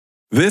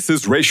This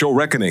is Racial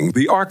Reckoning,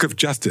 the Arc of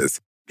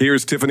Justice.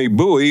 Here's Tiffany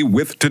Bowie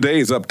with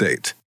today's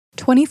update.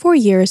 24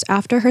 years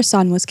after her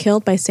son was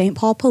killed by St.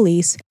 Paul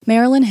police,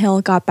 Marilyn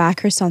Hill got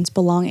back her son's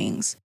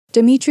belongings.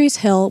 Demetrius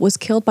Hill was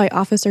killed by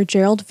Officer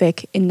Gerald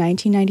Vick in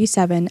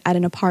 1997 at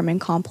an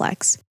apartment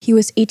complex. He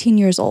was 18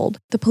 years old.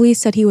 The police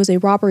said he was a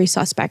robbery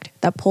suspect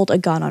that pulled a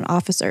gun on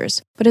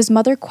officers, but his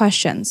mother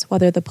questions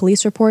whether the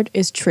police report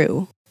is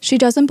true. She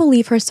doesn't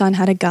believe her son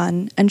had a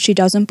gun, and she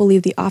doesn't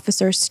believe the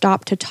officer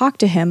stopped to talk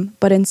to him,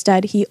 but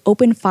instead he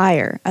opened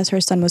fire as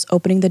her son was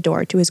opening the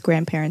door to his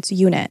grandparents'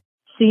 unit.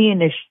 Seeing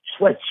his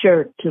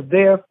sweatshirt to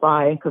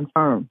verify and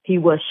confirm he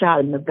was shot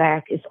in the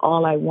back is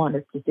all I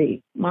wanted to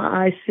see.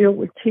 My eyes filled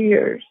with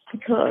tears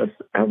because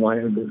I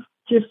wanted to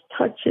just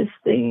touch his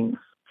things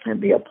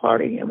and be a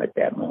part of him at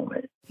that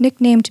moment.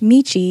 Nicknamed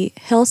Michi,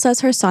 Hill says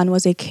her son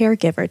was a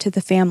caregiver to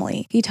the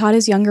family. He taught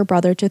his younger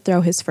brother to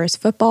throw his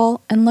first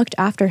football and looked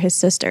after his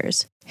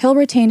sisters. Hill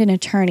retained an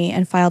attorney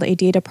and filed a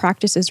data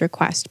practices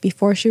request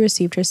before she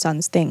received her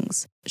son's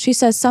things. She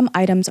says some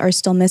items are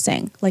still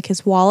missing, like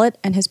his wallet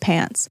and his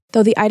pants.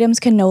 Though the items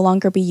can no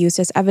longer be used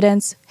as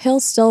evidence, Hill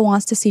still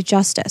wants to see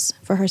justice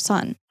for her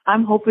son.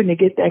 I'm hoping to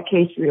get that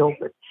case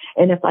reopened.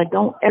 And if I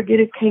don't ever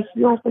get a case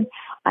reopened,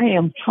 I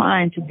am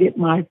trying to get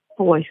my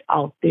voice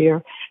out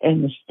there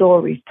and the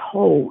story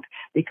told,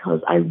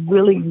 because I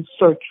really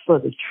search for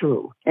the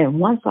truth. And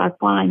once I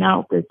find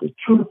out that the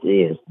truth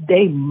is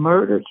they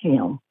murdered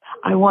him,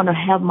 I want to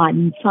have my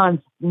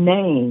son's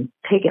name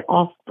taken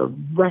off the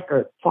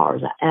record as far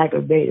as an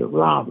aggravated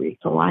robbery,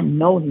 so I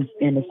know he's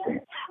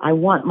innocent. I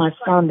want my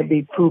son to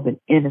be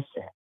proven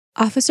innocent.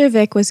 Officer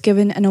Vick was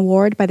given an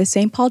award by the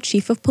St. Paul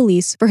Chief of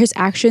Police for his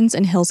actions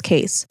in Hill's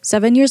case.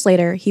 7 years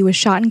later, he was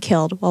shot and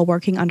killed while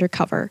working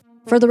undercover.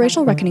 For the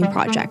Racial Reckoning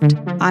Project,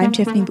 I'm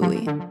Tiffany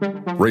Bowie.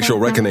 Racial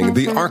Reckoning,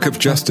 the Arc of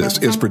Justice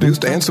is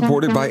produced and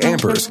supported by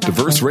Ampers,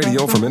 diverse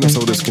radio for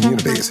Minnesota's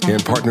communities, in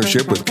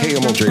partnership with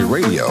KMOJ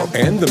Radio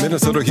and the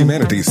Minnesota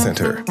Humanities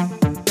Center.